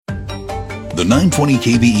The 920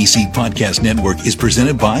 KVEC Podcast Network is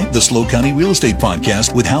presented by the SLO County Real Estate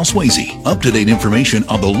Podcast with Hal Swayze. Up-to-date information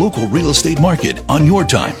on the local real estate market on your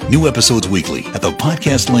time. New episodes weekly at the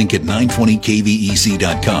podcast link at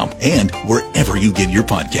 920kvec.com and wherever you get your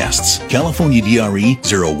podcasts. California DRE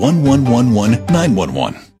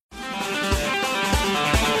 01111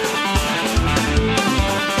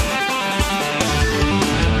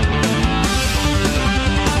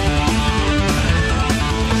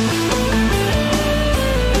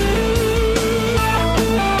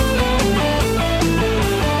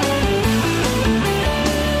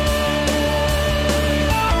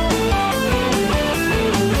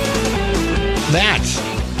 That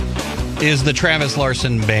is the Travis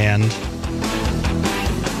Larson Band.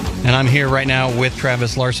 And I'm here right now with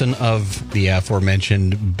Travis Larson of the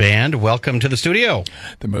aforementioned band. Welcome to the studio.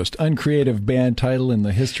 The most uncreative band title in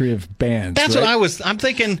the history of bands. That's right? what I'm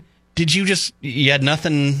thinking, you had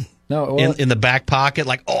nothing in the back pocket?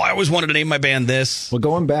 Like, I always wanted to name my band this. Well,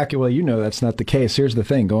 going back, that's not the case. Here's the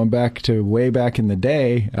thing. Going back to way back in the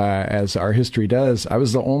day, as our history does, I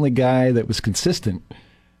was the only guy that was consistent.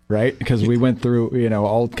 Right? Because we went through,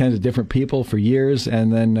 all kinds of different people for years.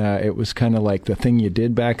 And then it was kind of like the thing you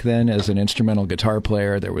did back then as an instrumental guitar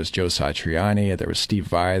player. There was Joe Satriani, there was Steve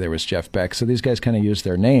Vai, there was Jeff Beck. So these guys kind of used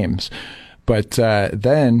their names. But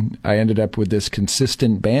then I ended up with this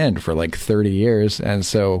consistent band for like 30 years. And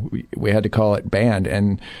so we had to call it Band.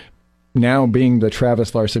 And now being the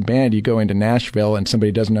Travis Larson Band, you go into Nashville and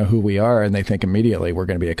somebody doesn't know who we are and they think immediately we're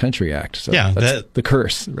going to be a country act. So that's the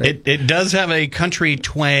curse, right? It does have a country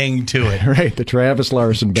twang to it. Right, the Travis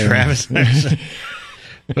Larson Band. Travis Larson.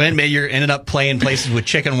 And maybe you ended up playing places with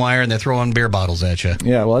chicken wire and they're throwing beer bottles at you.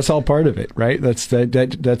 Yeah, well, that's all part of it, right? That's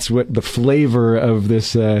what the flavor of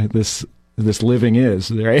this living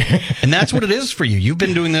is, right? And that's what it is for you. You've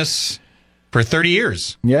been doing this for 30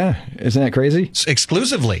 years. Yeah. Isn't that crazy?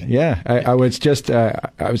 Exclusively. Yeah. I was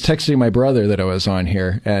texting my brother that I was on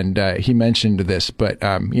here, and he mentioned this, but,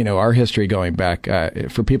 our history going back,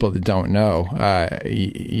 for people that don't know,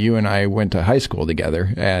 you and I went to high school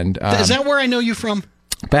together. And is that where I know you from?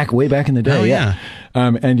 Way back in the day, oh, yeah.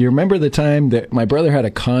 And you remember the time that my brother had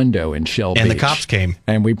a condo in Shell Beach? And the cops came.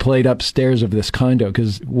 And we played upstairs of this condo,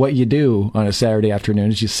 because what you do on a Saturday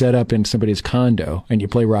afternoon is you set up in somebody's condo and you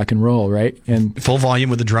play rock and roll, right? And full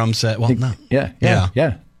volume with the drum set. Well, no.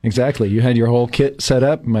 Yeah. Exactly. You had your whole kit set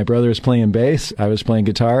up. My brother was playing bass. I was playing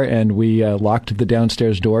guitar, and we locked the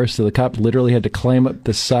downstairs door. So the cop literally had to climb up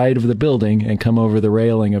the side of the building and come over the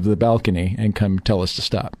railing of the balcony and come tell us to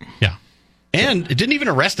stop. Yeah. And it didn't even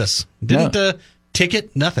arrest us. Didn't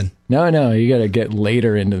ticket, nothing. No, you got to get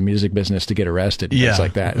later into the music business to get arrested. Things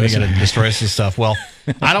like that. We got to destroy some stuff. Well,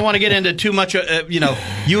 I don't want to get into too much,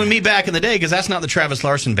 you and me back in the day, because that's not the Travis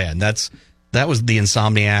Larson Band. That was the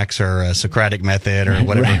Insomniacs or Socratic Method or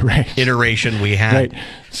whatever iteration we had. Right.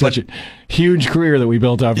 Such a huge career that we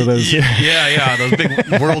built off of those. Yeah. Those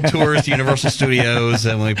big world tours to Universal Studios,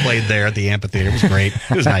 and when we played there at the amphitheater, it was great.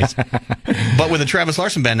 It was nice. But with the Travis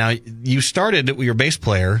Larson Band, now you started with your bass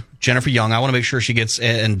player, Jennifer Young. I want to make sure she gets,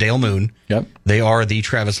 and Dale Moon. Yep. They are the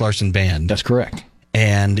Travis Larson Band. That's correct.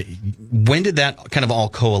 And when did that kind of all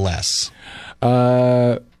coalesce?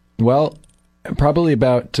 Well, probably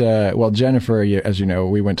about Jennifer, as you know,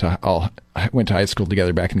 we went to high school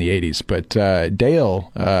together back in the 80s, but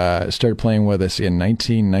Dale started playing with us in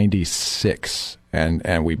 1996,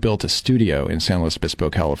 and we built a studio in San Luis Obispo,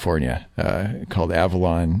 California, called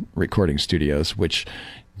Avalon Recording Studios, which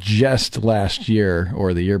just last year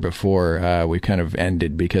or the year before we kind of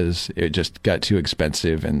ended because it just got too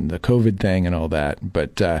expensive and the COVID thing and all that.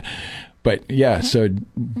 But yeah, so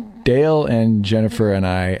Dale and Jennifer and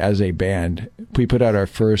I, as a band, we put out our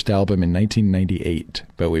first album in 1998,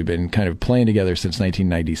 but we've been kind of playing together since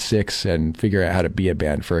 1996 and figure out how to be a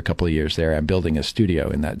band for a couple of years there. I'm building a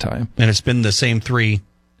studio in that time. And it's been the same three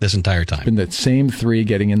this entire time. It's been the same three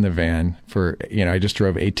getting in the van for, I just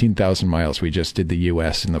drove 18,000 miles. We just did the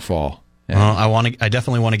U.S. in the fall. I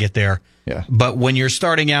definitely want to get there. Yeah. But when you're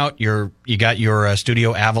starting out, you got your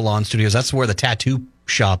studio, Avalon Studios. That's where the tattoo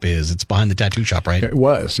shop is. It's behind the tattoo shop, right? It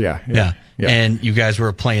was, yeah. And you guys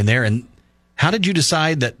were playing there. And how did you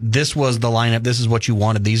decide that this was the lineup? This is what you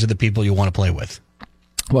wanted. These are the people you want to play with.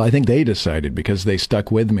 Well, I think they decided because they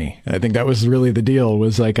stuck with me. I think that was really the deal,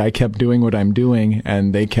 was like I kept doing what I'm doing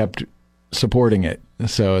and they kept supporting it.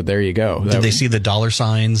 So there you go. Did they see the dollar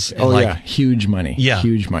signs? Oh, yeah. Huge money. Yeah.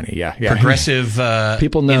 Huge money. Yeah. Progressive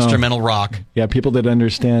people know, instrumental rock. Yeah. People that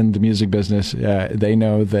understand the music business, they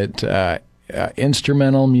know that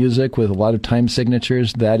instrumental music with a lot of time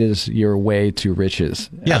signatures, that is your way to riches.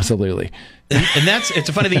 Yeah. Absolutely. And it's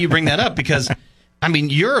a funny thing you bring that up because I mean,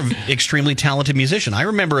 you're an extremely talented musician. I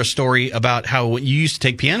remember a story about how you used to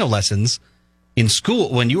take piano lessons in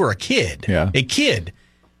school when you were a kid. Yeah. A kid.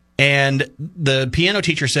 And the piano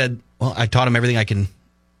teacher said, well, I taught him everything I can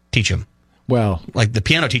teach him. Well, Like the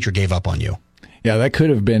piano teacher gave up on you. yeah, that could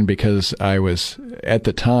have been because at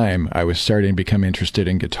the time, I was starting to become interested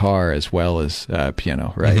in guitar as well as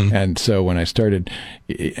piano, right? Mm-hmm. And so when I started,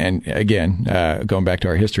 and again, going back to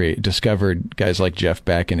our history, discovered guys like Jeff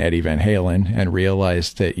Beck and Eddie Van Halen and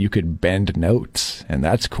realized that you could bend notes, and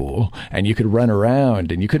that's cool. And you could run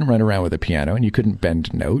around, and you couldn't run around with a piano, and you couldn't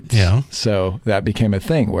bend notes. Yeah. So that became a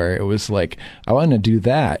thing where it was like, I want to do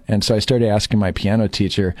that. And so I started asking my piano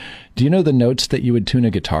teacher, do you know the notes that you would tune a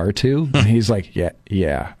guitar to? And he's like,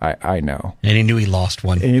 yeah, I know. And he knew he lost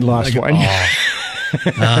one. And he lost one.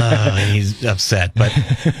 He's upset.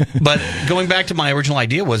 But going back to my original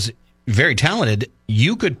idea was very talented.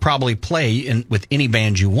 You could probably play with any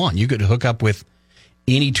band you want. You could hook up with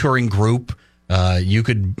any touring group. You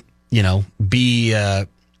could, be a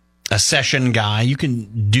session guy. You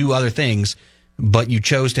can do other things, but you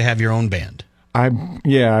chose to have your own band. I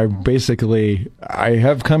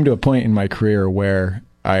have come to a point in my career where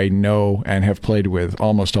I know and have played with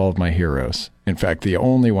almost all of my heroes. In fact, the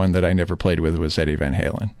only one that I never played with was Eddie Van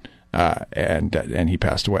Halen, and he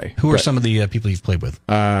passed away. Who are some of the people you've played with?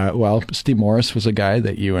 Well, Steve Morris was a guy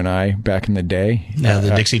that you and I, back in the day.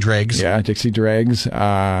 The Dixie Dregs. Yeah, Dixie Dregs.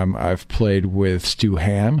 I've played with Stu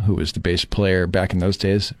Hamm, who was the bass player back in those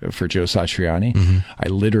days for Joe Satriani. Mm-hmm. I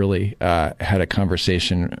literally had a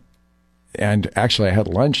conversation. And actually, I had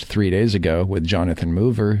lunch 3 days ago with Jonathan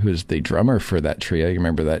Mover, who's the drummer for that trio. You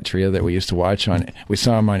remember that trio that we used to watch on? We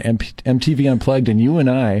saw him on MTV Unplugged, and you and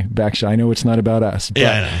I, I know it's not about us,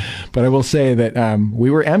 but I will say that we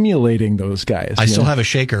were emulating those guys. I still have a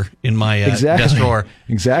shaker in my desk drawer.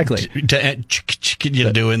 Exactly.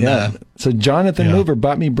 So Jonathan Mover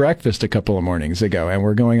bought me breakfast a couple of mornings ago, and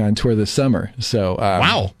we're going on tour this summer. So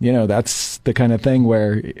wow, that's the kind of thing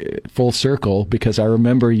where full circle, because I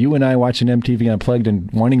remember you and I watching MTV Unplugged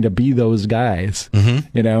and wanting to be those guys,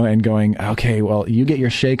 and going, okay, well, you get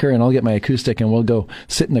your shaker and I'll get my acoustic, and we'll go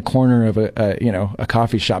sit in the corner of a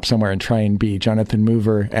coffee shop somewhere and try and be Jonathan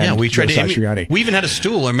Mover and we tried Joe Satriani. We even had a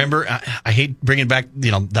stool. I remember, I hate bringing back,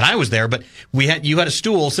 that I was there, but you had a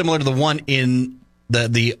stool similar to the one in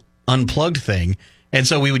the Unplugged thing, and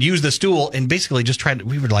so we would use the stool and basically just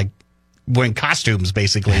we were like wearing costumes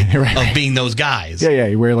basically right. of being those guys. Yeah,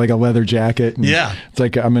 you wear like a leather jacket. And it's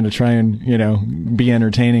like, I'm going to try and be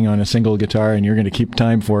entertaining on a single guitar, and you're going to keep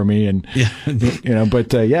time for me, and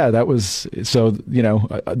that was so.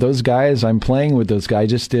 Those guys, I'm playing with those guys. I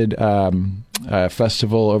just did a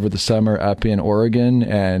festival over the summer up in Oregon,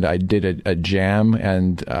 and I did a jam,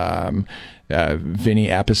 and Vinny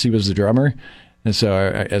Appice was the drummer. And so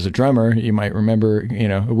as a drummer, you might remember,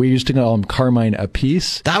 we used to call him Carmine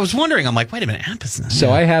Appice. I was wondering, I'm like, wait a minute, Appice. So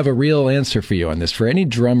I have a real answer for you on this. For any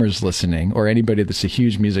drummers listening or anybody that's a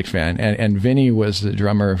huge music fan, and Vinny was the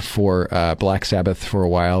drummer for Black Sabbath for a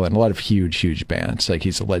while and a lot of huge bands. Like,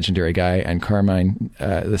 he's a legendary guy, and Carmine,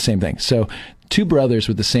 the same thing. So two brothers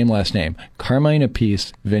with the same last name, Carmine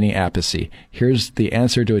Appice, Vinny Appice. Here's the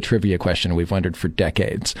answer to a trivia question we've wondered for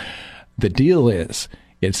decades. The deal is,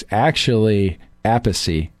 it's actually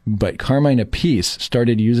Appice, but Carmine Appice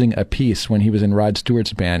started using Appice when he was in Rod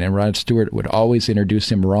Stewart's band, and Rod Stewart would always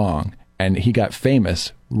introduce him wrong, and he got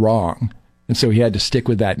famous wrong, and so he had to stick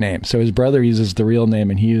with that name. So his brother uses the real name,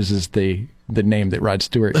 and he uses the name that Rod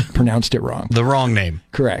Stewart pronounced it wrong. The wrong name.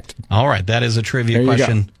 Correct. All right, that is a trivia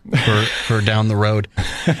question for down the road.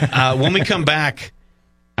 When we come back,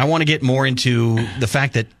 I want to get more into the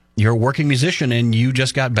fact that you're a working musician and you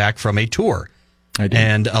just got back from a tour. I did.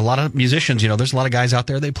 And a lot of musicians, there's a lot of guys out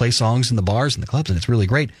there, they play songs in the bars and the clubs, and it's really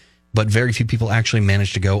great. But very few people actually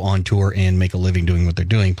manage to go on tour and make a living doing what they're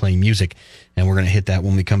doing, playing music. And we're going to hit that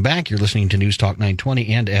when we come back. You're listening to News Talk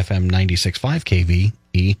 920 and FM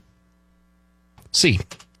 96.5 KVEC.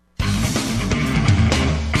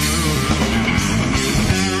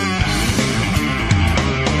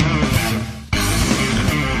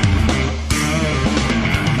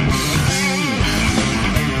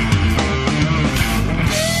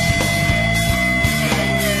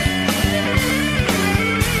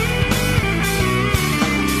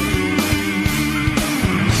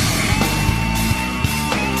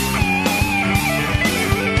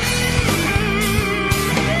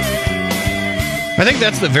 I think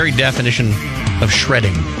that's the very definition of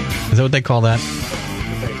shredding. Is that what they call that?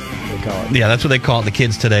 They call it. Yeah, that's what they call it, the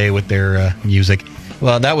kids today with their music.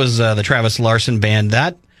 Well, that was the Travis Larson band.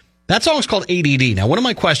 That song's called ADD. Now, one of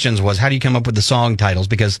my questions was, how do you come up with the song titles?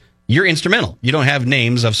 Because you're instrumental. You don't have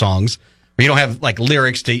names of songs, or you don't have like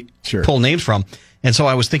lyrics to pull names from. And so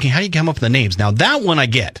I was thinking, how do you come up with the names? Now that one I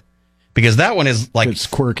get, because that one is like it's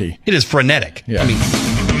quirky. It is frenetic. Yeah.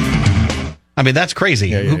 I mean that's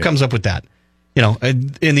crazy. Who comes up with that? You know,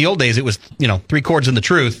 in the old days it was 3 chords in the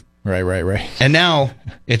truth. Right. And now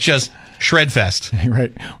it's just shred fest.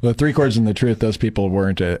 Right. Well, the 3 chords in the truth, those people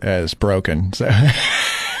weren't as broken. So.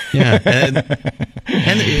 Yeah. And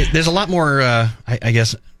there's a lot more, I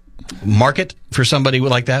guess, market for somebody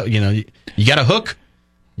like that. You know, you got a hook.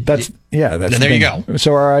 That's there you go.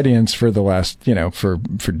 So our audience for the last, for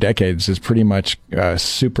decades is pretty much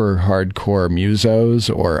super hardcore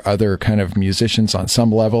musos or other kind of musicians on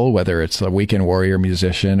some level, whether it's a weekend warrior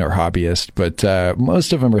musician or hobbyist, but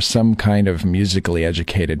most of them are some kind of musically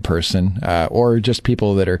educated person or just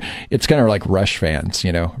people that are, it's kind of like Rush fans,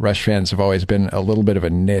 Rush fans have always been a little bit of a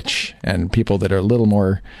niche, and people that are a little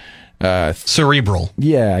more cerebral.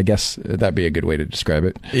 Yeah, I guess that'd be a good way to describe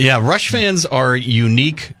it. Yeah, Rush fans are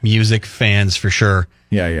unique music fans for sure.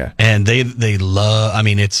 Yeah. And they love, I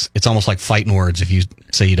mean, it's almost like fighting words if you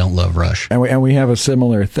say you don't love Rush. And we have a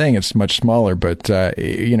similar thing. It's much smaller, but,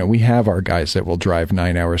 we have our guys that will drive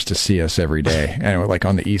 9 hours to see us every day. And like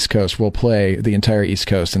on the East Coast, we'll play the entire East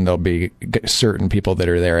Coast, and there'll be certain people that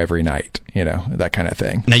are there every night, that kind of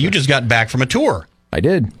thing. Now, you just got back from a tour. I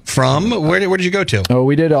did. From where did you go to? Oh,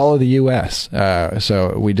 we did all of the U.S.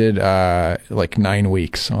 So we did like 9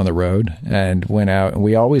 weeks on the road and went out.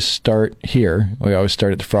 We always start here. We always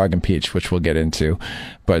start at the Frog and Peach, which we'll get into.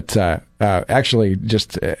 But actually,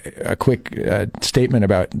 just a quick statement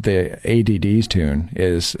about the ADD's tune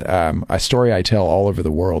is a story I tell all over the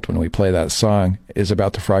world when we play that song is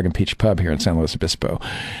about the Frog and Peach pub here in San Luis Obispo,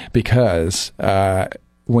 because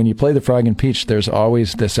when you play the Frog and Peach, there's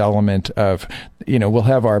always this element of, we'll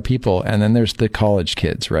have our people, and then there's the college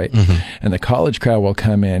kids, right? Mm-hmm. And the college crowd will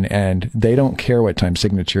come in, and they don't care what time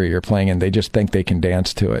signature you're playing, and they just think they can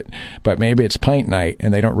dance to it. But maybe it's pint night,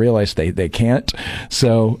 and they don't realize they can't.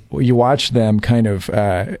 So you watch them kind of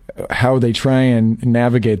how they try and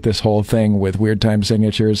navigate this whole thing with weird time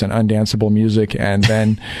signatures and undanceable music, and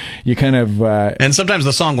then you kind of... and sometimes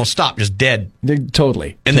the song will stop just dead.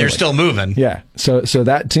 Totally. And they're still moving. Yeah. So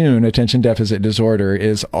that tune, Attention Deficit Disorder,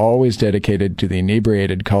 is always dedicated to the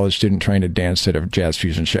inebriated college student trying to dance at a jazz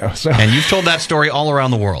fusion show. So, and you've told that story all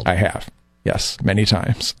around the world. I have. Yes, many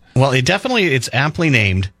times. Well, it's aptly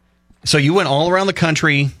named. So you went all around the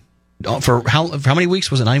country for how many weeks?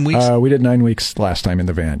 Was it 9 weeks? We did 9 weeks last time in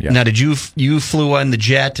the van, yeah. Now, did you flew on the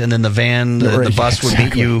jet, and then the van, the bus would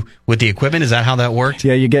meet you with the equipment? Is that how that worked?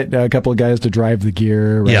 Yeah, you get a couple of guys to drive the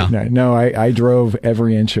gear. Right? Yeah. No, I drove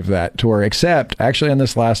every inch of that tour, except actually on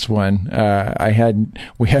this last one,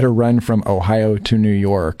 we had a run from Ohio to New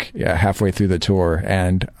York halfway through the tour,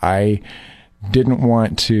 and I didn't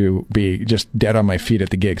want to be just dead on my feet at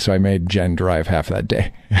the gig, so I made Jen drive half that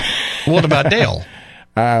day. What about Dale?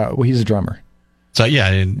 Well, he's a drummer. So,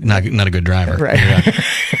 yeah, not a good driver. Right.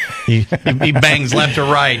 He bangs left or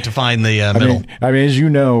right to find the middle. I mean, as you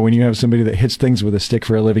know, when you have somebody that hits things with a stick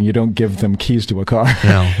for a living, you don't give them keys to a car.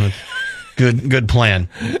 No. Good plan.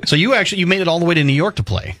 So you made it all the way to New York to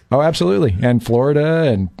play. Oh, absolutely. And Florida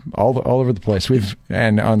and all over the place.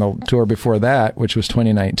 And on the tour before that, which was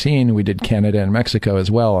 2019, we did Canada and Mexico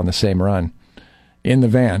as well on the same run in the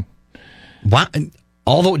van. Wow.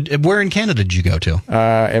 Where in Canada did you go to?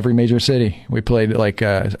 Every major city. We played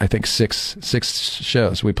I think six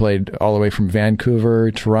shows. We played all the way from Vancouver,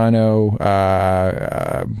 Toronto.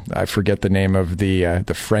 I forget the name of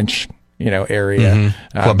the French area.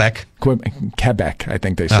 Mm-hmm. Quebec, I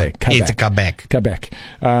think they say. It's Quebec. Quebec.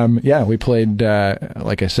 Yeah, we played,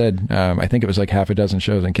 like I said, I think it was like half a dozen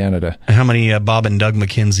shows in Canada. How many Bob and Doug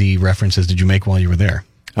McKenzie references did you make while you were there?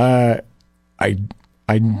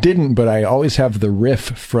 I didn't, but I always have the riff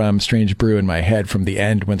from Strange Brew in my head from the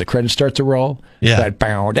end when the credits start to roll. Yeah. That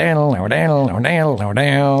bow down, yeah.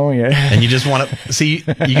 And you just want to see,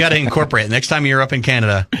 you got to incorporate it. Next time you're up in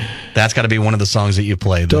Canada, that's got to be one of the songs that you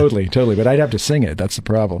play. Totally. But I'd have to sing it. That's the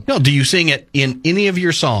problem. No, do you sing it in any of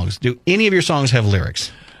your songs? Do any of your songs have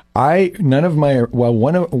lyrics? We have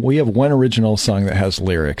one original song that has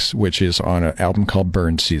lyrics, which is on an album called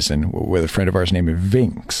Burn Season with a friend of ours named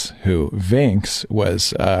Vinx, Vinx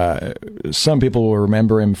was, some people will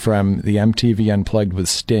remember him from the MTV Unplugged with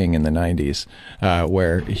Sting in the 90s,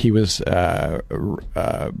 where he was,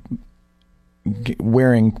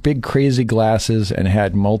 wearing big crazy glasses and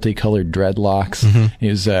had multicolored dreadlocks. Mm-hmm. He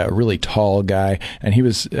was a really tall guy, and he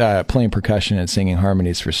was playing percussion and singing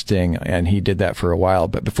harmonies for Sting, and he did that for a while.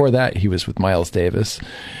 But before that, he was with Miles Davis,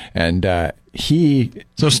 and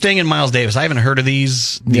So Sting and Miles Davis, I haven't heard of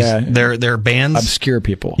these yeah, they're bands? Obscure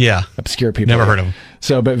people. Yeah. Obscure people. Never heard of them.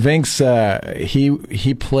 So, but Vince,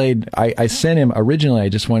 he played, I sent him, originally I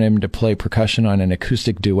just wanted him to play percussion on an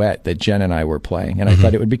acoustic duet that Jen and I were playing. And I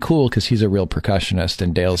thought it would be cool because he's a real percussionist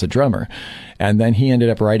and Dale's a drummer. And then he ended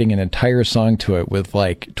up writing an entire song to it with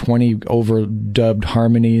like 20 overdubbed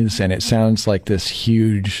harmonies. And it sounds like this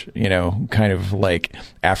huge, kind of like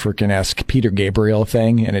African-esque Peter Gabriel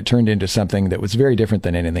thing. And it turned into something that was very different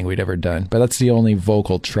than anything we'd ever done. But that's the only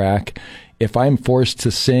vocal track. If I'm forced to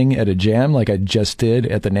sing at a jam like I just did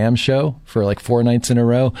at the NAMM show for like 4 nights in a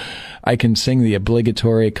row, I can sing the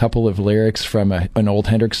obligatory couple of lyrics from an old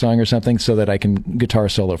Hendrix song or something so that I can guitar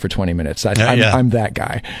solo for 20 minutes. I'm that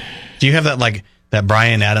guy. Do you have that like that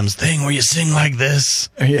Bryan Adams thing where you sing like this?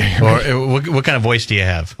 Yeah. Or what kind of voice do you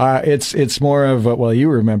have? It's more of you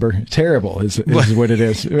remember, terrible is what it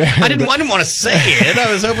is. I didn't want to say it.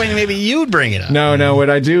 I was hoping maybe you'd bring it up. No. What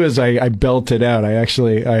I do is I belt it out.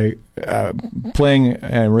 I playing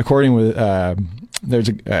and recording with. There's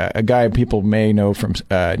a guy people may know from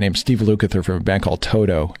named Steve Lukather from a band called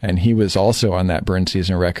Toto, and he was also on that Burn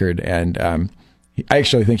Season record. And I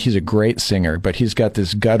actually think he's a great singer, but he's got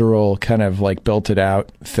this guttural kind of like belted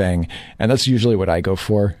out thing, and that's usually what I go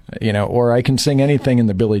for, or I can sing anything in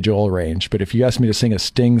the Billy Joel range. But if you ask me to sing a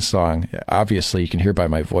Sting song, obviously you can hear by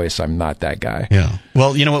my voice I'm not that guy. Yeah.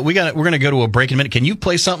 Well, you know what? We're going to go to a break in a minute. Can you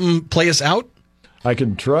play us out? I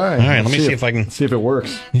can try. All right, let me see if I can see if it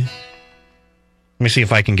works. Yeah. Let me see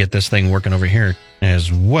if I can get this thing working over here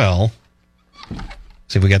as well.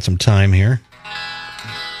 See if we got some time here.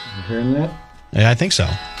 You hearing that? Yeah, I think so.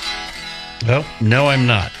 Oh, no, I'm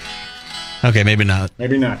not. Okay, maybe not.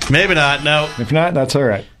 Maybe not. Maybe not, no. If not, that's all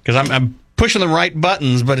right. Because I'm pushing the right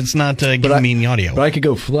buttons, but it's not giving me the audio. But I could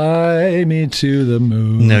go fly me to the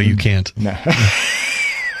moon. No, you can't. No.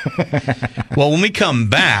 Well, when we come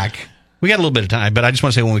back, we got a little bit of time, but I just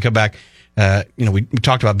want to say when we come back, we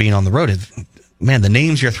talked about being on the road. Man, the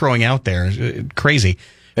names you're throwing out there is crazy.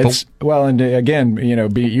 And again,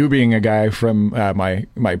 you being a guy from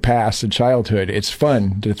my past and childhood, it's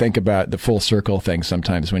fun to think about the full circle thing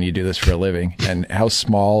sometimes when you do this for a living and how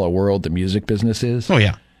small a world the music business is. Oh,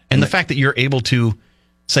 yeah. And the fact that you're able to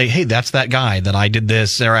say, hey, that's that guy that I did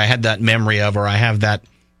this, or I had that memory of, or I have that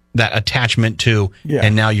attachment to,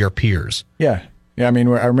 and now you're peers. Yeah. Yeah, I mean,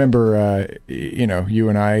 I remember, you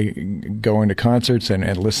and I going to concerts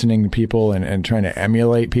and listening to people and trying to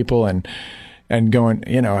emulate people and going,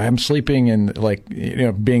 I'm sleeping in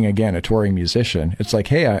being, again, a touring musician. It's like,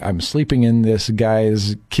 hey, I'm sleeping in this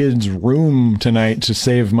guy's kid's room tonight to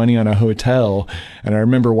save money on a hotel. And I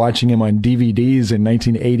remember watching him on DVDs in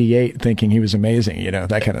 1988 thinking he was amazing,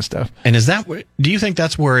 that kind of stuff. And do you think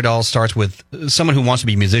that's where it all starts with someone who wants to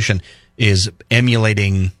be a musician is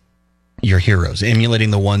emulating your heroes,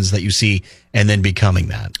 emulating the ones that you see and then becoming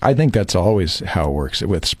that? I think that's always how it works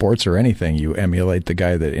with sports or anything. You emulate the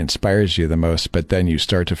guy that inspires you the most, but then you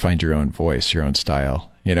start to find your own voice, your own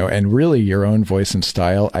style, and really your own voice and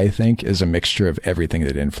style, I think, is a mixture of everything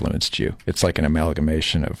that influenced you. It's like an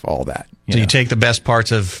amalgamation of all that. You take the best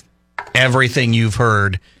parts of everything you've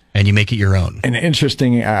heard and you make it your own. An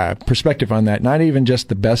interesting perspective on that, not even just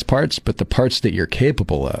the best parts, but the parts that you're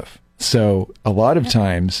capable of. So a lot of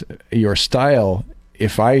times your style,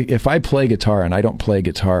 if I play guitar and I don't play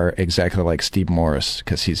guitar exactly like Steve Morris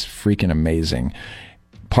because he's freaking amazing,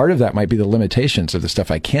 part of that might be the limitations of the stuff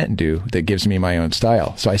I can't do that gives me my own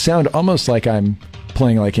style. So I sound almost like I'm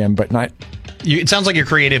playing like him, but not. It sounds like you're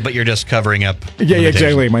creative, but you're just covering up. Yeah,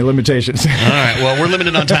 exactly. My limitations. All right. Well, we're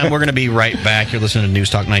limited on time. We're going to be right back. You're listening to News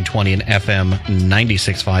Talk 920 and FM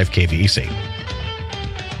 96.5 KVEC.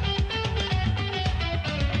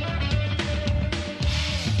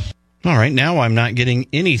 All right, now I'm not getting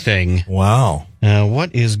anything. Wow.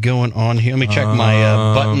 What is going on here? Let me check my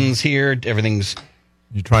buttons here. Everything's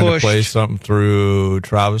You're trying pushed. to play something through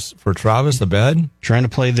Travis, the bed? Trying to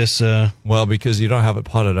play this. Well, because you don't have it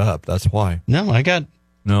potted up. That's why. No, I got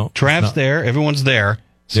Trav's there. Everyone's there.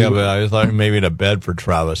 Yeah, but I thought maybe in a bed for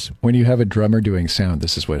Travis. When you have a drummer doing sound,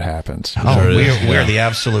 this is what happens. Oh, we're the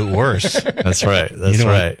absolute worst. That's right. That's you don't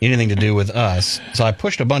right. want anything to do with us. So I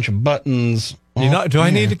pushed a bunch of buttons. Do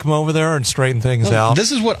I need to come over there and straighten things out?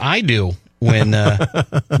 This is what I do when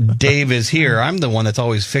Dave is here. I'm the one that's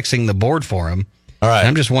always fixing the board for him. All right. And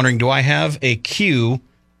I'm just wondering, do I have a cue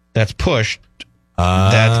that's pushed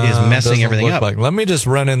that is messing everything up? Let me just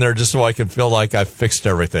run in there just so I can feel like I fixed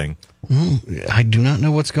everything. I do not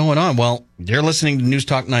know what's going on. Well, you're listening to News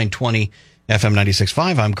Talk 920 FM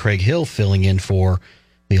 96.5. I'm Craig Hill, filling in for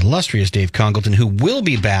the illustrious Dave Congalton, who will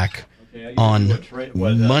be back on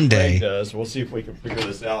Monday. We'll see if we can figure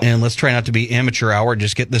this out. And let's try not to be amateur hour.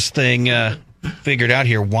 Just get this thing figured out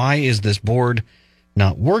here. Why is this board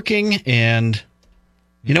not working? And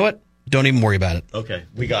You know what? Don't even worry about it. Okay,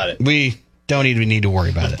 we got it. We don't even need to worry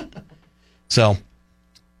about it. So,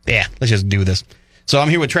 yeah, let's just do this. So I'm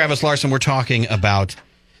here with Travis Larson. We're talking about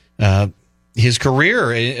his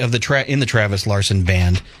career in the Travis Larson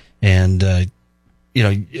Band, and a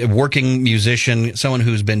working musician, someone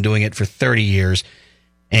who's been doing it for 30 years,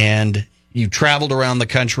 and you've traveled around the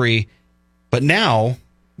country, but now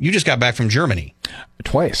you just got back from Germany.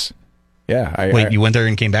 Twice. Yeah. Wait, you went there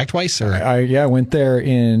and came back twice? Or? I went there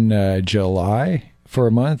in July for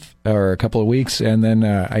a month or a couple of weeks, and then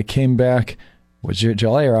I came back. Was it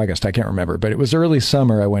July or August? I can't remember, but it was early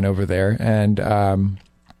summer. I went over there and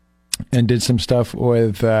did some stuff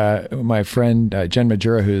with my friend Jen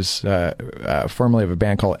Majura, who's formerly of a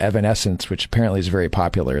band called Evanescence, which apparently is very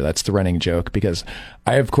popular. That's the running joke, because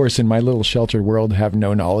I, of course, in my little sheltered world, have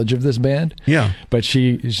no knowledge of this band. Yeah, but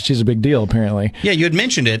she's a big deal, apparently. Yeah, you had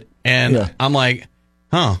mentioned it, and I'm like,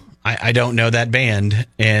 I don't know that band,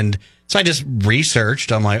 and so I just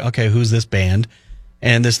researched. I'm like, okay, who's this band?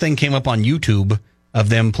 And this thing came up on YouTube of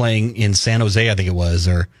them playing in San Jose, I think it was,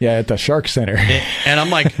 at the Shark Center. And I'm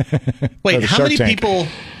like, wait, how many people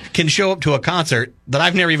can show up to a concert that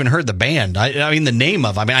I've never even heard the band? I mean, the name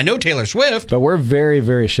of. I mean, I know Taylor Swift, but we're very,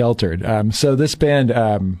 very sheltered. So this band,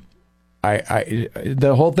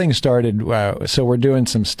 the whole thing started. So we're doing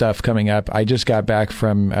some stuff coming up. I just got back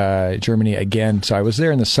from Germany again. So I was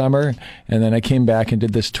there in the summer, and then I came back and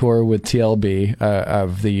did this tour with TLB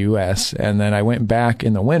of the U.S. And then I went back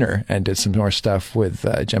in the winter and did some more stuff with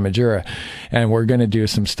Jen Majura. And we're going to do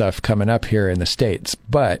some stuff coming up here in the States.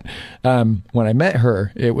 But when I met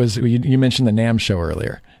her, it was, you mentioned the NAMM show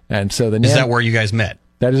earlier. And so is that where you guys met?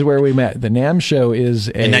 That is where we met. The NAMM show is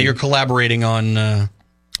and now you're collaborating on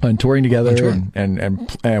touring together,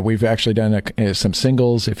 and we've actually done some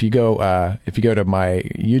singles. If you go to my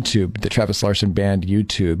YouTube, the Travis Larson Band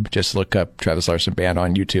YouTube, just look up Travis Larson Band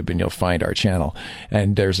on YouTube, and you'll find our channel.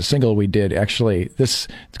 And there's a single we did. Actually, this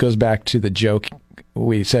goes back to the joke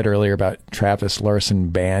we said earlier about Travis Larson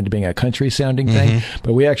Band being a country sounding thing,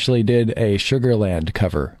 but we actually did a Sugarland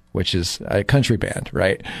cover, which is a country band,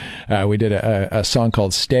 right? We did a song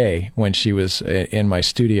called "Stay" when she was in my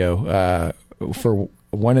studio for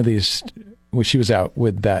one of these. She was out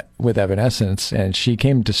with Evanescence, and she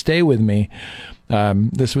came to stay with me.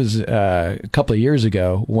 This was a couple of years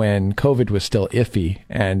ago when COVID was still iffy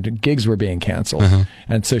and gigs were being canceled.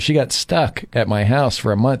 And so she got stuck at my house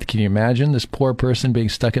for a month. Can you imagine this poor person being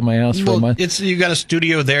stuck at my house for a month? You got a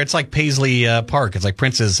studio there. It's like Paisley Park. It's like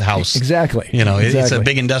Prince's house. Exactly. It's a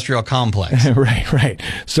big industrial complex. Right.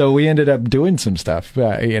 So we ended up doing some stuff,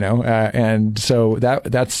 and so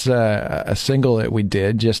that's a single that we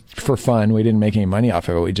did just for fun. We didn't make any money off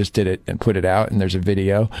of it. We just did it and put it out, and there's a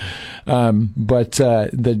video. But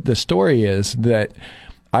the story is that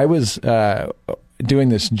I was doing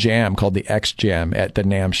this jam called the X Jam at the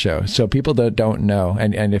NAMM show. So people that don't know,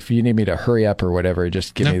 and if you need me to hurry up or whatever,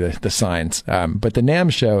 just give me the signs. But the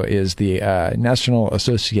NAMM show is the National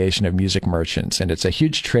Association of Music Merchants, and it's a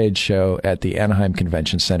huge trade show at the Anaheim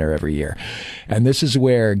Convention Center every year. And this is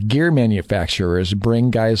where gear manufacturers bring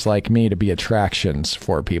guys like me to be attractions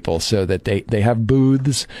for people, so that they have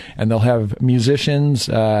booths and they'll have musicians.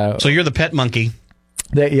 So you're the pet monkey.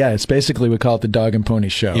 It's basically, we call it the dog and pony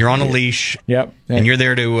show. You're on a leash. Yep. And you're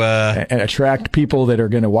there to and attract people that are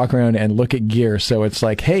going to walk around and look at gear. So it's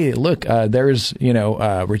like, hey, look, there's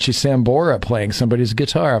Richie Sambora playing somebody's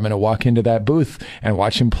guitar. I'm going to walk into that booth and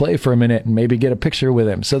watch him play for a minute and maybe get a picture with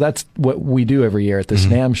him. So that's what we do every year at this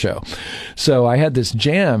NAMM show. So I had this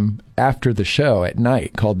jam after the show at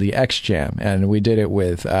night called the X Jam, and we did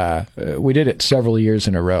it several years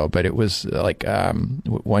in a row. But it was like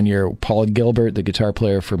one year, Paul Gilbert, the guitar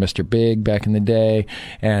player for Mr. Big back in the day,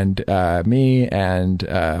 and me, and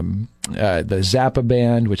the Zappa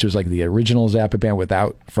band, which was like the original Zappa band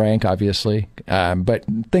without Frank, obviously, but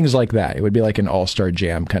things like that. It would be like an all-star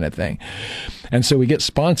jam kind of thing. And so we get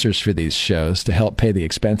sponsors for these shows to help pay the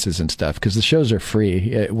expenses and stuff, because the shows are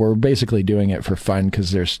free. We're basically doing it for fun,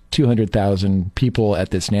 because there's 200,000 people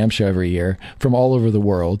at this NAMM show every year from all over the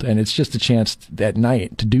world, and it's just a chance at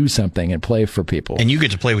night to do something and play for people. And you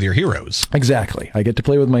get to play with your heroes. Exactly. I get to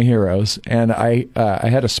play with my heroes, and I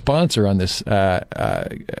had a sponsor on this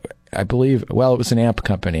I believe, well, it was an amp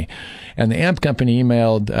company. And the amp company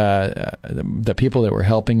emailed the people that were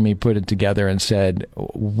helping me put it together and said,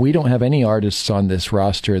 we don't have any artists on this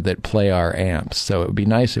roster that play our amps. So it would be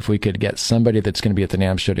nice if we could get somebody that's going to be at the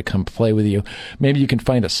NAMM show to come play with you. Maybe you can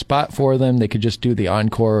find a spot for them. They could just do the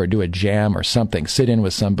encore or do a jam or something, sit in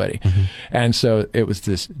with somebody. Mm-hmm. And so it was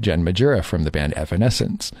this Jen Majura from the band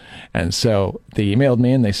Evanescence. And so they emailed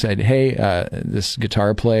me and they said, hey, this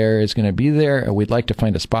guitar player is going to be there. We'd like to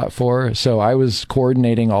find a spot for her. So I was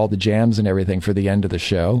coordinating all the jams and everything for the end of the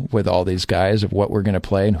show with all these guys of what we're going to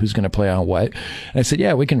play and who's going to play on what. And I said,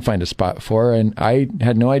 yeah, we can find a spot for her. And I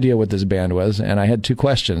had no idea what this band was. And I had two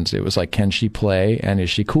questions. It was like, can she play and is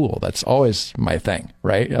she cool? That's always my thing,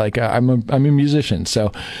 right? Like I'm a musician.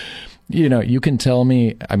 So, you know, you can tell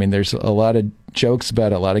me, I mean, there's a lot of jokes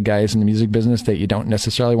about a lot of guys in the music business that you don't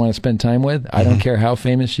necessarily want to spend time with. I don't care how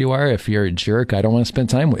famous you are. If you're a jerk, I don't want to spend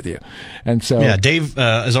time with you. And so, yeah, Dave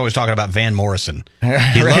is always talking about Van Morrison.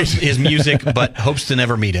 He loves his music, but hopes to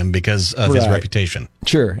never meet him because of his reputation.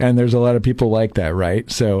 Sure. And there's a lot of people like that, right?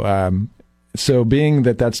 So, so being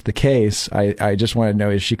that that's the case, I just want to know,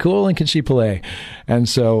 is she cool and can she play? And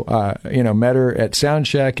so, you know, met her at sound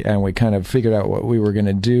check and we kind of figured out what we were going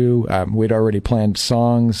to do. We'd already planned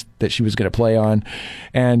songs that she was going to play on.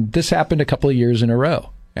 And this happened a couple of years in a row.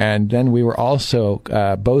 And then we were also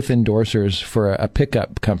both endorsers for a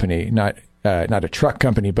pickup company, not a truck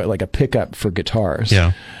company, but like a pickup for guitars.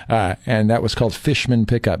 Yeah. And that was called Fishman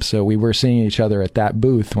Pickup. So we were seeing each other at that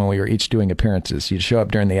booth when we were each doing appearances. You'd show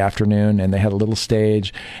up during the afternoon and they had a little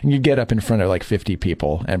stage and you'd get up in front of like 50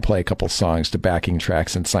 people and play a couple songs to backing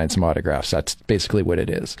tracks and sign some autographs. That's basically what it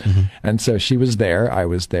is. Mm-hmm. And so she was there, I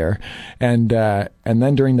was there. And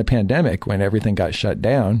then during the pandemic, when everything got shut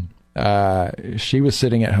down, she was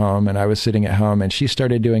sitting at home and I was sitting at home and she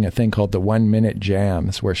started doing a thing called the 1 minute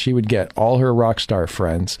jams where she would get all her rock star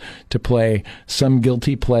friends to play some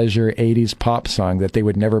guilty pleasure 80s pop song that they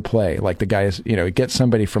would never play. Like the guys, you know, get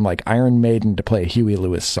somebody from like Iron Maiden to play a Huey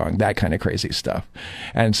Lewis song, that kind of crazy stuff.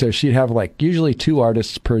 And so she'd have like usually 2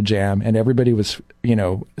 artists per jam and everybody was, you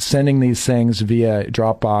know, sending these things via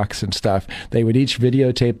Dropbox and stuff. They would each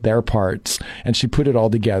videotape their parts and she put it all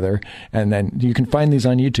together. And then you can find these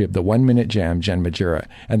on YouTube, the 1 minute jam, Jen Majura.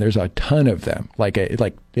 And there's a ton of them, like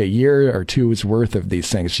a year or two's worth of these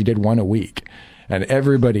things. She did one a week and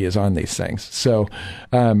everybody is on these things. So,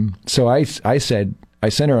 I said, I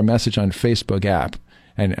sent her a message on Facebook app.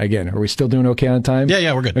 And again, are we still doing okay on time?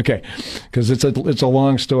 Yeah, we're good. Okay. Cause it's a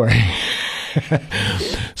long story.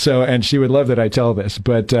 So, and she would love that I tell this,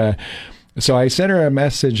 but, so I sent her a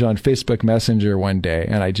message on Facebook Messenger one day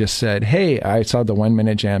and I just said, hey, I saw the 1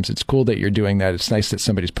 minute jams. It's cool that you're doing that. It's nice that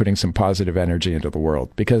somebody's putting some positive energy into the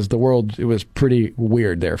world because the world, it was pretty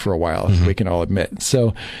weird there for a while, as we can all admit.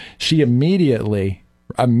 So she immediately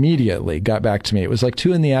got back to me. It was like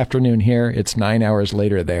 2 p.m. here. It's 9 hours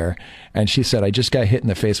later there. And she said, I just got hit in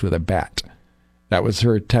the face with a bat. That was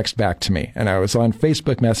her text back to me. And I was on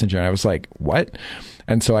Facebook Messenger and I was like, what?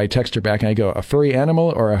 And so I text her back and I go, a furry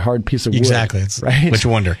animal or a hard piece of wood? Exactly. It's, right? Which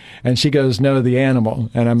wonder? And she goes, no, the animal.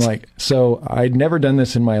 And I'm like, so I'd never done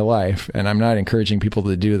this in my life. And I'm not encouraging people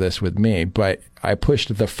to do this with me, but I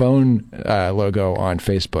pushed the phone logo on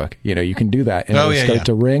Facebook. You know, you can do that. And it'll start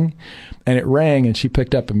to ring. And it rang and she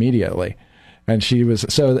picked up immediately. And she was,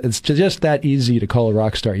 so it's just that easy to call a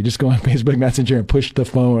rock star. You just go on Facebook Messenger and push the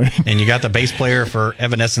phone. And you got the bass player for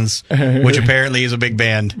Evanescence, which apparently is a big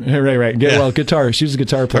band. Right. Yeah. Well, guitar. She was a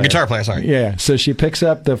guitar player. A guitar player, sorry. Yeah. So she picks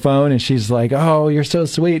up the phone and she's like, oh, you're so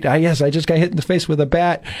sweet. Yes, I just got hit in the face with a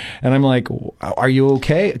bat. And I'm like, are you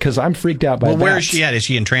okay? Because I'm freaked out by bats. Where is she at? Is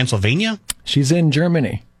she in Transylvania? She's in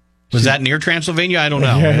Germany. Was that near Transylvania? I don't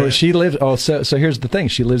know. Yeah, she lives, so here's the thing.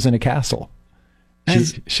 She lives in a castle.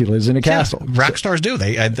 She lives in a castle. Yeah, rock stars do.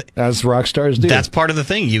 As rock stars do. That's part of the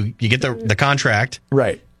thing. You get the contract.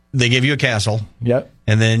 Right. They give you a castle. Yep.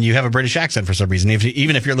 And then you have a British accent for some reason,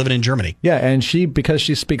 even if you're living in Germany. Yeah, and because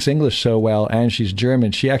she speaks English so well and she's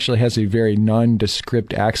German, she actually has a very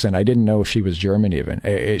nondescript accent. I didn't know if she was German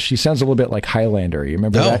even. She sounds a little bit like Highlander. You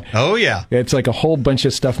remember that? Oh, yeah. It's like a whole bunch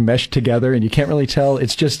of stuff meshed together and you can't really tell.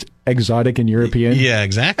 It's just exotic and European. Yeah,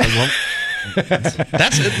 exactly. Well, that's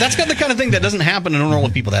got the kind of thing that doesn't happen in normal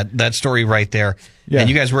people. That story right there. Yeah. And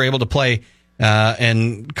you guys were able to play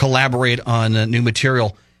and collaborate on new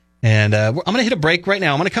material. And I'm going to hit a break right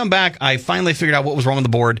now. I'm going to come back. I finally figured out what was wrong with the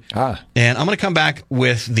board. And I'm going to come back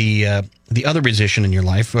with the other musician in your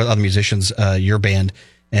life, other musicians, your band.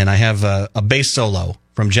 And I have a bass solo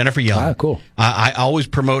from Jennifer Young. Cool. I always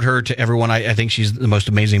promote her to everyone. I think she's the most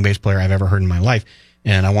amazing bass player I've ever heard in my life.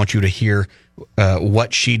 And I want you to hear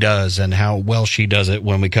what she does and how well she does it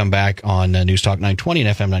when we come back on News Talk 920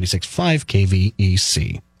 and FM 96.5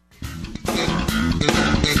 KVEC.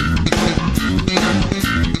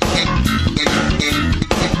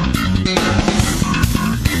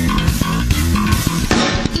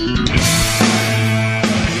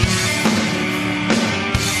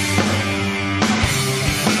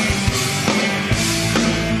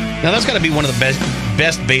 Now, that's got to be one of the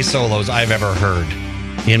best bass solos I've ever heard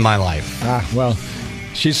in my life. Well,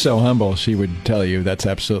 she's so humble, she would tell you that's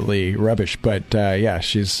absolutely rubbish. But, yeah,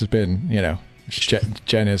 she's been,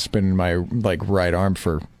 Jen has been my, right arm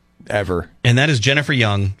forever. And that is Jennifer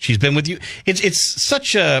Young. She's been with you. It's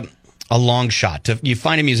such a long shot. You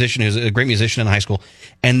find a musician who's a great musician in high school,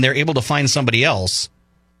 and they're able to find somebody else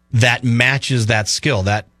that matches that skill,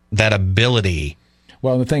 that ability.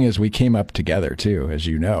 Well, the thing is, we came up together, too, as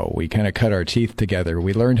you know. We kind of cut our teeth together.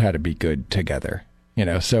 We learned how to be good together,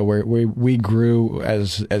 so we grew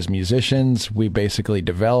as musicians. We basically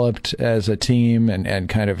developed as a team and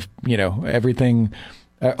kind of, everything,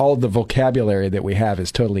 all the vocabulary that we have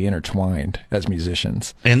is totally intertwined as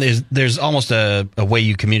musicians. And there's almost a way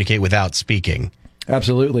you communicate without speaking.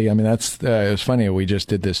 Absolutely. I mean, that's it was funny. We just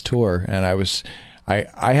did this tour, and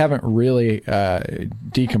I haven't really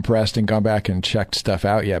decompressed and gone back and checked stuff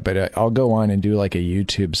out yet, but I'll go on and do like a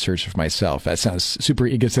YouTube search of myself. That sounds super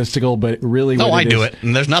egotistical, but really, I do it,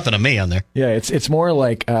 and there's nothing of me on there. Yeah, it's more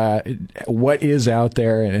like what is out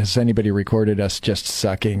there, and has anybody recorded us just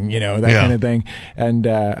sucking, that kind of thing. And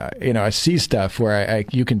I see stuff where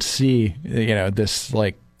you can see, this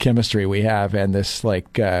like chemistry we have, and this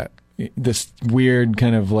this weird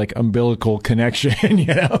kind of like umbilical connection,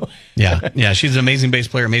 Yeah, she's an amazing bass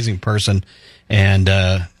player, amazing person, and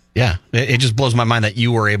it just blows my mind that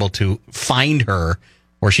you were able to find her,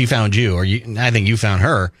 or she found you, I think you found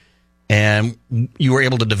her, and you were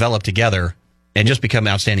able to develop together and just become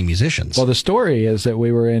outstanding musicians. Well, the story is that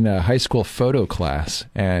we were in a high school photo class,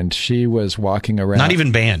 and she was walking around. Not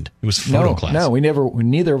even band; it was photo class. No,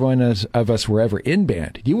 neither one of us were ever in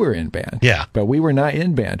band. You were in band, yeah, but we were not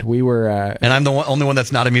in band. We were, and I'm the only one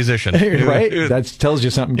that's not a musician, right? That tells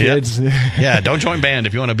you something, kids. Yeah, don't join band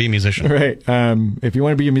if you want to be a musician, right? If you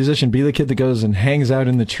want to be a musician, be the kid that goes and hangs out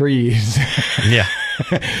in the trees. Yeah,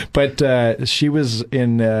 but she was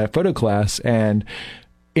in photo class, and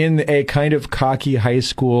in a kind of cocky high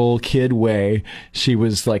school kid way, she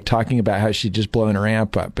was like talking about how she'd just blown her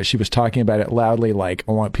amp up, but she was talking about it loudly, like,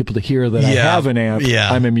 I want people to hear that I have an amp. Yeah.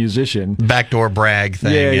 I'm a musician. Backdoor brag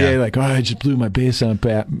thing. Yeah. Like, I just blew my bass amp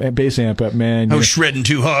up, man. I was shredding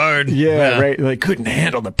too hard. Yeah, right. Like, couldn't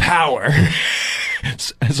handle the power.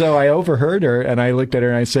 So I overheard her, and I looked at her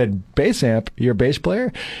and I said, "Bass amp, you're a bass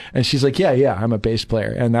player?" And she's like, yeah, I'm a bass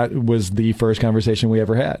player. And that was the first conversation we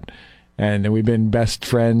ever had. And we've been best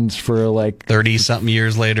friends for like 30-something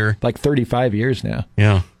years later. Like 35 years now.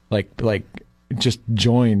 Yeah. Like just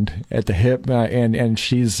joined at the hip. And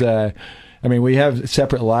she's, we have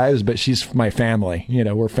separate lives, but she's my family.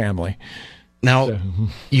 We're family. Now, so.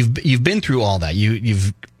 You've been through all that.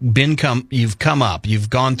 You've come up. You've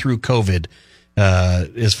gone through COVID.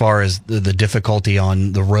 As far as the difficulty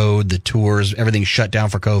on the road, the tours, everything shut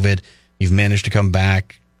down for COVID. You've managed to come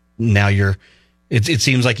back. Now it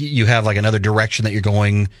seems like you have like another direction that you're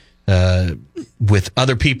going with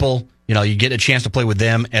other people. You get a chance to play with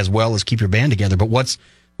them as well as keep your band together. But what's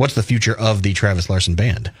the future of the Travis Larson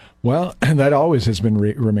Band? Well, that always has been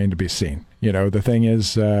remained to be seen. The thing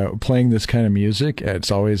is, playing this kind of music,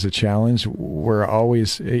 it's always a challenge. We're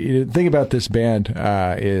always the thing about this band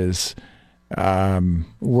is.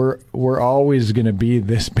 We're always going to be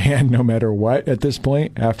this band no matter what at this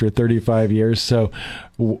point after 35 years. So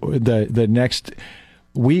the next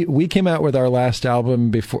we came out with our last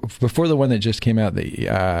album before the one that just came out,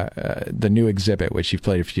 the new Exhibit, which you've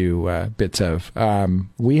played a few bits of.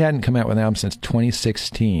 We hadn't come out with an album since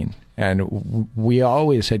 2016. And we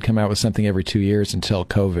always had come out with something every 2 years until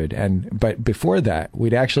COVID. But before that,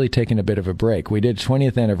 we'd actually taken a bit of a break. We did a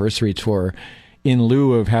 20th anniversary tour in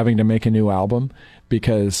lieu of having to make a new album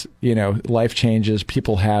because, life changes.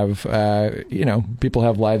 People have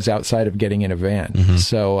lives outside of getting in a van. Mm-hmm.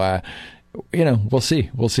 So, we'll see.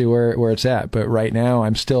 We'll see where it's at. But right now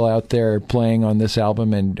I'm still out there playing on this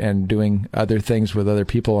album and doing other things with other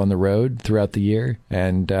people on the road throughout the year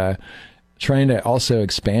and, trying to also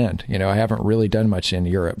expand. I haven't really done much in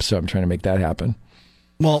Europe, so I'm trying to make that happen.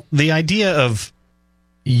 Well, the idea of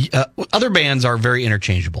other bands are very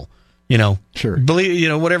interchangeable. Sure.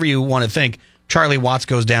 Believe, whatever you want to think. Charlie Watts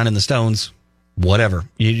goes down in the Stones, whatever.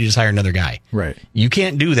 You just hire another guy. Right. You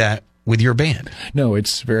can't do that with your band. No,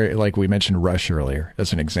 it's very, like we mentioned Rush earlier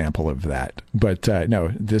as an example of that. But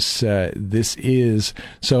no, this is,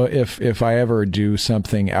 so if I ever do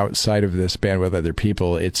something outside of this band with other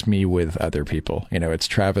people, it's me with other people. It's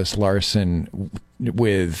Travis Larson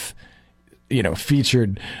with,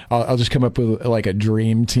 featured, I'll just come up with like a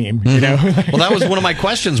dream team, Well, that was one of my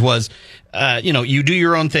questions was, you do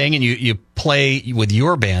your own thing and you play with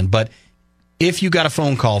your band, but if you got a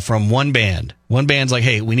phone call from one band's like,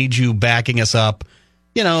 hey, we need you backing us up,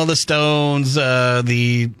 the Stones,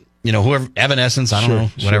 whoever, Evanescence, I don't know,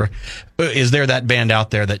 whatever. Is there that band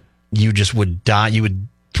out there that you just would die, you would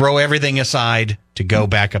throw everything aside to go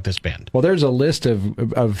back up this band? Well, there's a list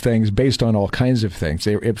of things based on all kinds of things.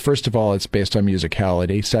 First of all, it's based on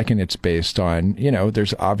musicality. Second, it's based on,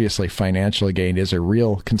 there's obviously financial gain is a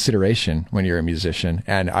real consideration when you're a musician.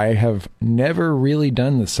 And I have never really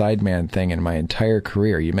done the sideman thing in my entire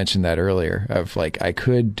career. You mentioned that earlier of like, I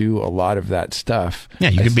could do a lot of that stuff. Yeah,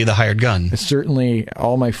 you could be the hired gun. Certainly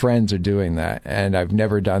all my friends are doing that and I've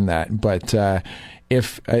never done that. But,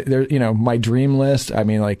 if there, my dream list, I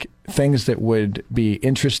mean, like things that would be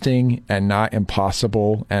interesting and not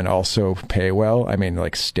impossible and also pay well. I mean,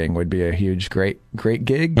 like Sting would be a huge, great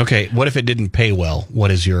gig. Okay. What if it didn't pay well?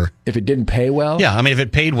 If it didn't pay well? Yeah. I mean, if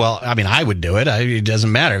it paid well, I would do it. It doesn't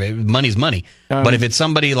matter. Money's money. But if it's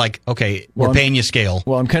somebody like, okay, we're paying you scale.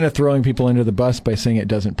 Well, I'm kind of throwing people under the bus by saying it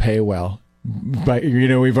doesn't pay well. But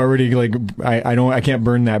we've already I can't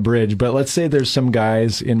burn that bridge. But let's say there's some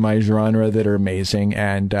guys in my genre that are amazing,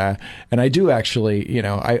 and I do actually,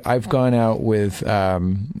 I've gone out with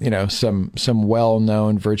some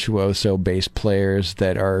well-known virtuoso bass players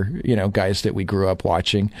that are guys that we grew up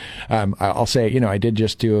watching. I'll say I did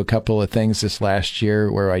just do a couple of things this last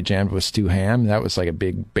year where I jammed with Stu Ham. That was like a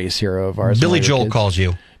big bass hero of ours. Billy Joel calls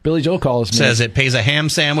you. Billy Joel calls me. Says it pays a ham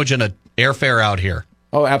sandwich and an airfare out here.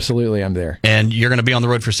 Oh, absolutely, I'm there. And you're going to be on the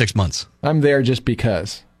road for 6 months. I'm there just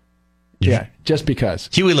because. Yeah, just because.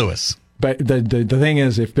 Huey Lewis. But the thing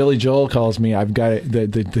is, if Billy Joel calls me, I've got it.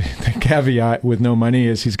 The caveat with no money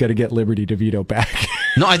is he's got to get Liberty DeVito back.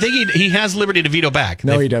 No, I think he has Liberty DeVito back.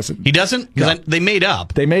 No, he doesn't. He doesn't? Because they made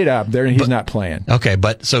up. They made up. He's not playing. Okay,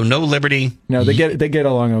 but so no Liberty. No, they get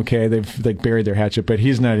along okay. They've buried their hatchet, but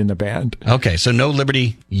he's not in the band. Okay, so no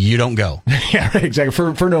Liberty, you don't go. Yeah, right,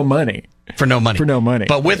 exactly. For no money. For no money. For no money.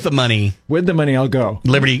 But with the money. With the money, I'll go.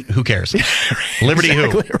 Liberty, who cares? Liberty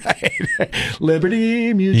exactly who? Right.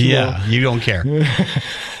 Liberty Mutual. Yeah, you don't care.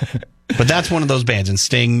 But that's one of those bands. And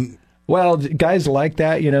Sting. Well, guys like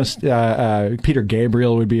that, Peter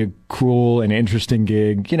Gabriel would be a cool and interesting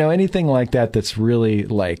gig. Anything like that that's really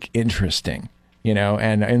like interesting.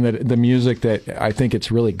 And the music that I think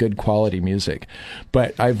it's really good quality music.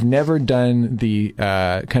 But I've never done the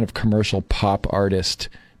kind of commercial pop artist,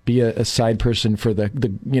 be a side person for the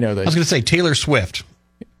I was going to say Taylor Swift,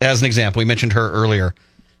 as an example. We mentioned her earlier.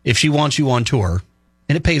 If she wants you on tour,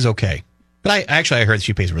 and it pays okay. But I heard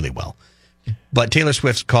she pays really well. But Taylor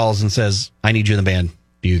Swift calls and says, I need you in the band.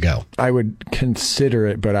 Do you go? I would consider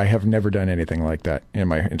it, but I have never done anything like that in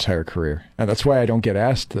my entire career. And that's why I don't get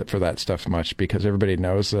asked for that stuff much, because everybody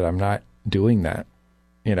knows that I'm not doing that.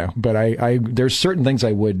 But I there's certain things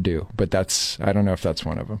I would do, but I don't know if that's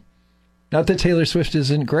one of them. Not that Taylor Swift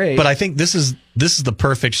isn't great. But I think this is the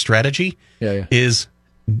perfect strategy. Yeah. Is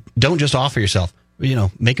don't just offer yourself.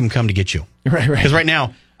 Make them come to get you. Right. Because right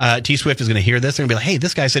now, T Swift is going to hear this. They're going to be like, hey,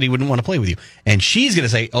 this guy said he wouldn't want to play with you. And she's going to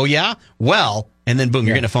say, oh, yeah? Well, and then boom,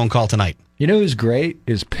 you're getting a phone call tonight. You know who's great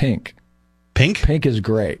is Pink. Pink? Pink is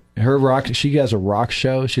great. She has a rock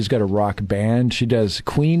show. She's got a rock band. She does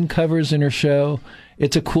Queen covers in her show.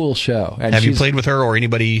 It's a cool show. And have you played with her or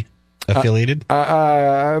anybody affiliated?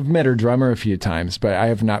 I've met her drummer a few times, but I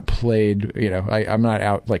have not played, I'm not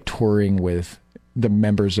out like touring with the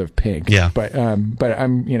members of Pink. Yeah. But I'm,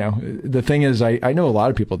 the thing is, I know a lot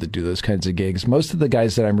of people that do those kinds of gigs. Most of the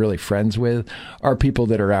guys that I'm really friends with are people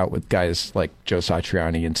that are out with guys like Joe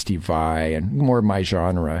Satriani and Steve Vai and more my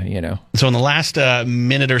genre, So in the last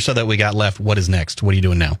minute or so that we got left, what is next? What are you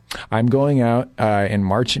doing now? I'm going out in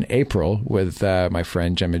March and April with my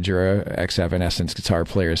friend Jen Majura, ex-Evanescence guitar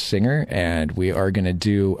player, singer, and we are going to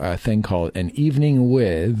do a thing called An Evening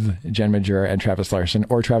with Jen Majura and Travis Larson,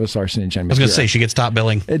 or Travis Larson and Jen Majura. I was going to say, she gets top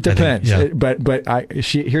billing. It depends. Yeah.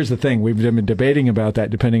 Here's the thing. We've been debating about that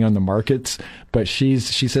depending on the markets, but she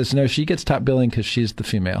says, no, she gets top billing because she's the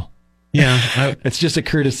female. Yeah. It's just a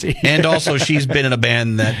courtesy. And also she's been in a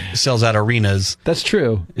band that sells out arenas. That's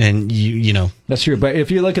true. And That's true. But if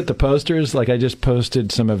you look at the posters, like I just posted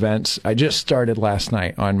some events. I just started last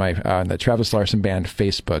night on the Travis Larson Band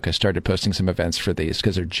Facebook. I started posting some events for these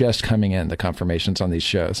because they're just coming in, the confirmations on these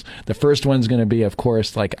shows. The first one's going to be, of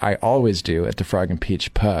course, like I always do at the Frog and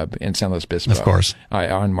Peach Pub in San Luis Obispo. Of course.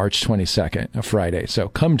 On March 22nd, a Friday. So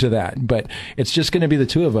come to that. But it's just going to be the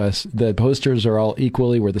two of us. The posters are all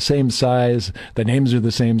equally. We're the same size. The names are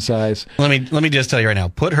the same size. Let me just tell you right now.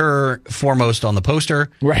 Put her foremost on the poster.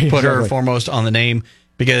 Right. Put her exactly. foremost on the name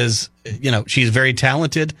because, she's very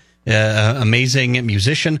talented, amazing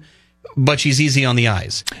musician, but she's easy on the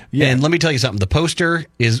eyes. Yeah. And let me tell you something. The poster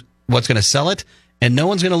is what's going to sell it, and no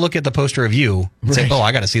one's going to look at the poster of you and say, oh,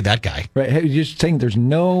 I got to see that guy. Right. Hey, you're saying there's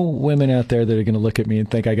no women out there that are going to look at me and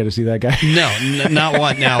think I got to see that guy? No, not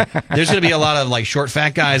one. Now, there's going to be a lot of like short,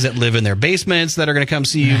 fat guys that live in their basements that are going to come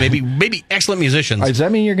see you, maybe excellent musicians. Does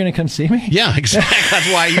that mean you're going to come see me? Yeah, exactly.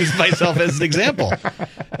 That's why I use myself as an example.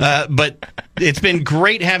 But it's been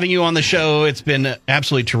great having you on the show. It's been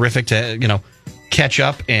absolutely terrific to, catch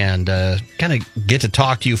up and kind of get to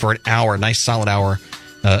talk to you for an hour, a nice solid hour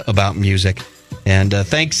about music. And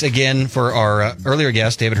thanks again for our earlier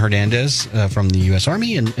guest, David Hernandez from the U.S.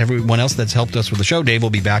 Army, and everyone else that's helped us with the show. Dave will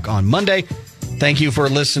be back on Monday. Thank you for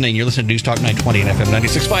listening. You're listening to News Talk 920 and FM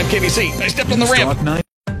 96.5 KBC. I stepped on the ramp.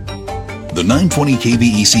 The 920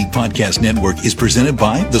 KVEC Podcast Network is presented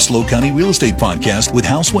by the SLO County Real Estate Podcast with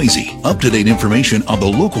Hal Swayze. Up-to-date information on the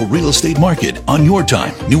local real estate market on your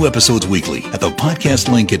time. New episodes weekly at the podcast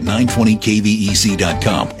link at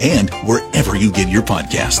 920kvec.com and wherever you get your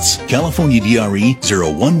podcasts. California DRE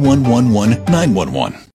 01111 911.